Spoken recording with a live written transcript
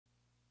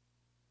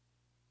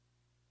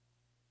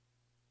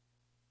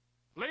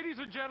Ladies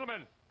and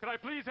gentlemen, can I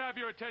please have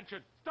your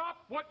attention? Stop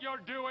what you're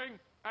doing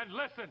and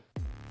listen.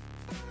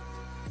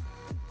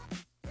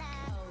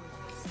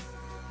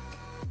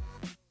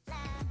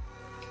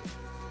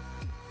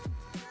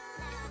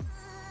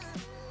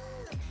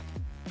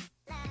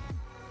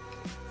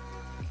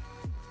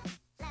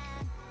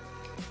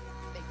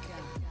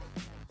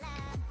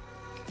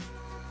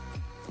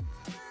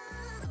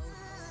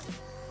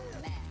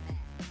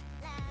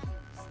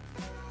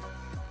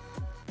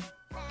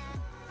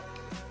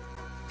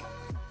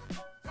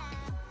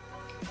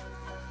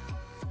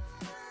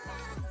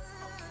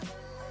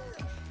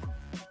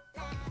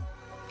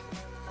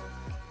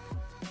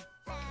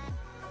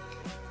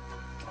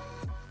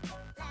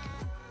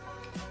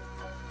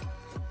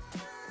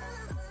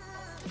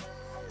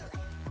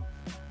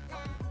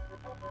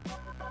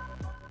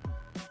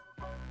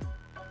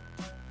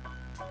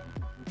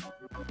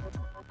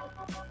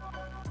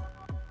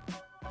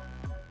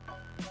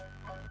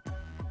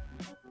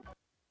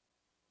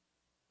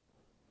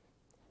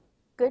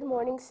 Good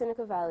morning,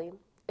 Seneca Valley.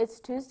 It's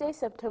Tuesday,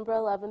 September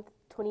 11th,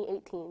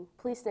 2018.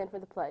 Please stand for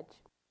the pledge.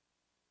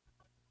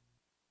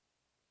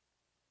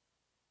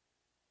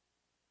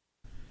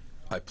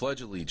 I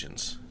pledge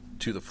allegiance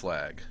to the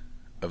flag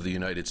of the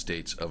United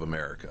States of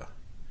America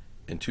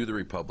and to the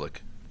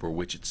republic for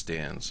which it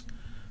stands,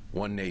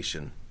 one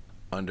nation,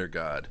 under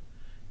God,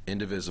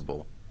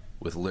 indivisible,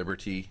 with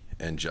liberty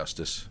and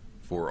justice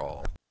for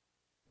all.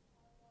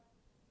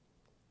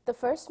 The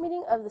first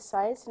meeting of the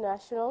Science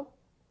National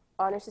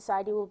Honor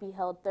Society will be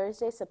held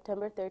Thursday,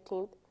 September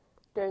 13th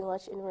during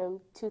lunch in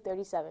room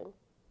 237.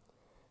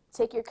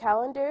 Take your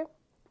calendar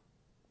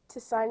to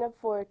sign up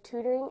for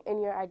tutoring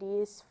and your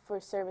ideas for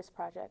service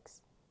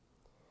projects.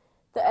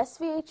 The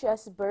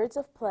SVHS Birds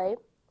of Play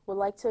would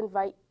like to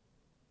invite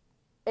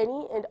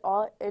any and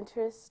all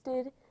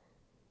interested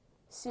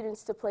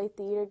students to play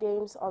theater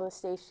games on the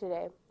stage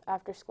today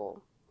after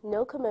school.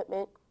 No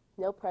commitment,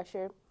 no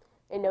pressure,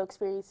 and no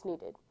experience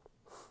needed.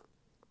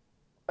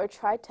 Or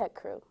try Tech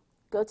Crew.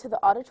 Go to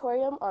the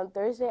auditorium on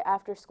Thursday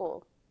after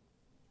school.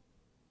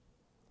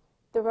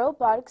 The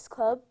Robotics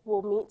Club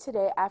will meet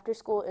today after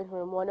school in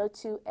room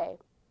 102A.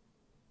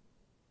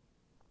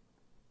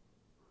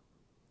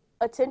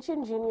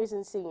 Attention juniors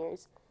and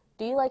seniors.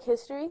 Do you like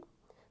history?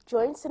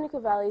 Join Seneca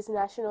Valley's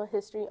National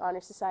History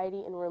Honor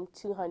Society in room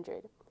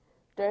 200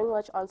 during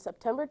lunch on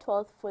September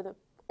 12th for the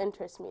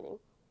interest meeting.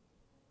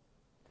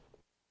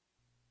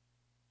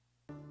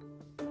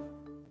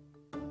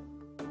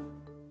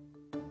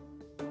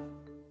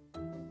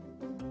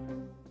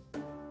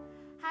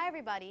 Hi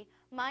everybody,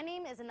 my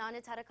name is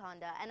Ananya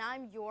Tatakonda and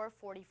I'm your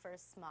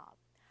 41st SMOB.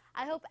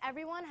 I hope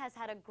everyone has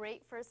had a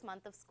great first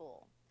month of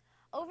school.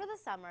 Over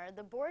the summer,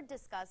 the board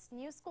discussed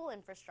new school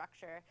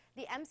infrastructure,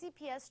 the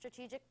MCPS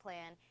strategic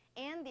plan,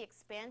 and the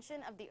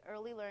expansion of the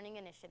Early Learning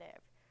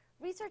Initiative.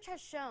 Research has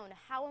shown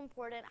how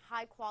important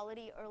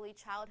high-quality early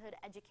childhood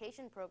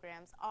education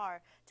programs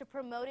are to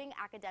promoting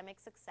academic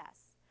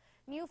success.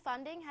 New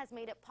funding has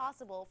made it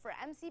possible for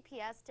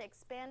MCPS to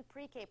expand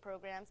pre-K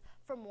programs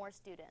for more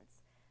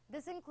students.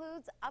 This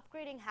includes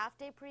upgrading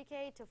half-day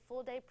pre-K to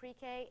full-day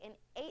pre-K in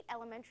 8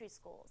 elementary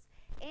schools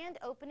and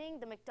opening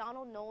the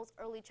McDonald Knowles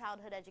Early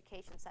Childhood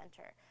Education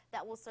Center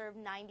that will serve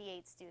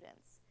 98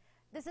 students.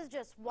 This is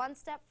just one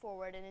step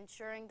forward in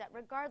ensuring that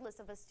regardless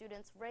of a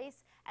student's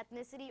race,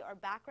 ethnicity, or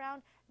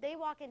background, they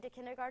walk into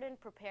kindergarten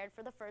prepared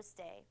for the first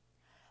day.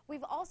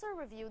 We've also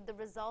reviewed the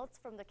results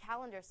from the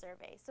calendar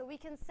survey so we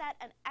can set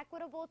an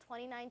equitable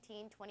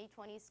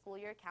 2019-2020 school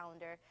year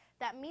calendar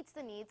that meets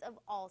the needs of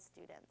all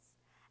students.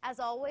 As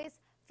always,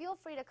 feel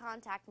free to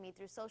contact me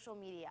through social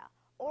media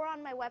or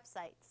on my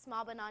website,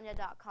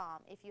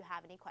 smobananya.com, if you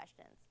have any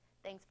questions.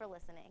 Thanks for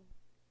listening.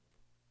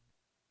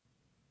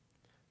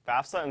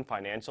 FAFSA and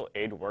Financial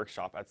Aid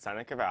Workshop at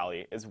Seneca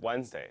Valley is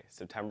Wednesday,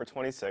 September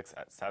 26th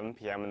at 7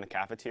 p.m. in the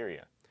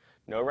cafeteria.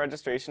 No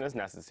registration is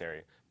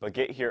necessary, but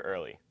get here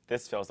early.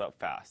 This fills up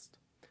fast.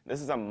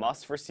 This is a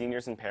must for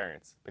seniors and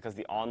parents because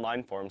the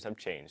online forms have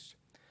changed.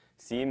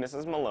 See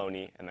Mrs.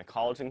 Maloney and the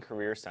College and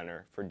Career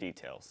Center for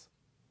details.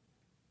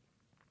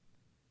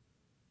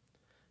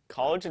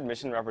 College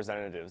admission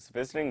representatives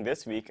visiting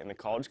this week in the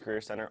College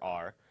Career Center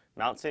are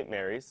Mount St.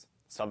 Mary's,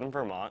 Southern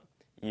Vermont,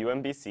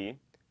 UMBC,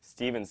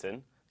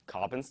 Stevenson,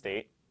 Coppin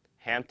State,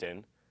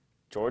 Hampton,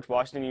 George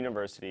Washington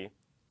University,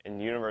 and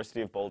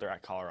University of Boulder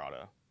at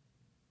Colorado.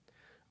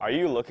 Are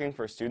you looking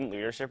for student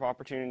leadership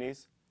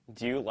opportunities?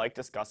 Do you like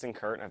discussing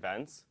current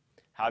events?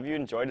 Have you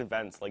enjoyed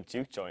events like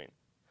Juke Joint?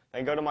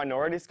 Then go to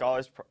Minority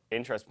Scholars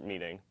Interest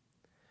Meeting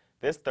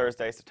this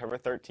Thursday, September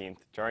 13th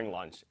during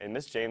lunch in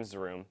Miss James'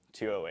 room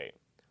 208.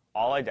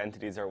 All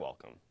identities are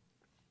welcome.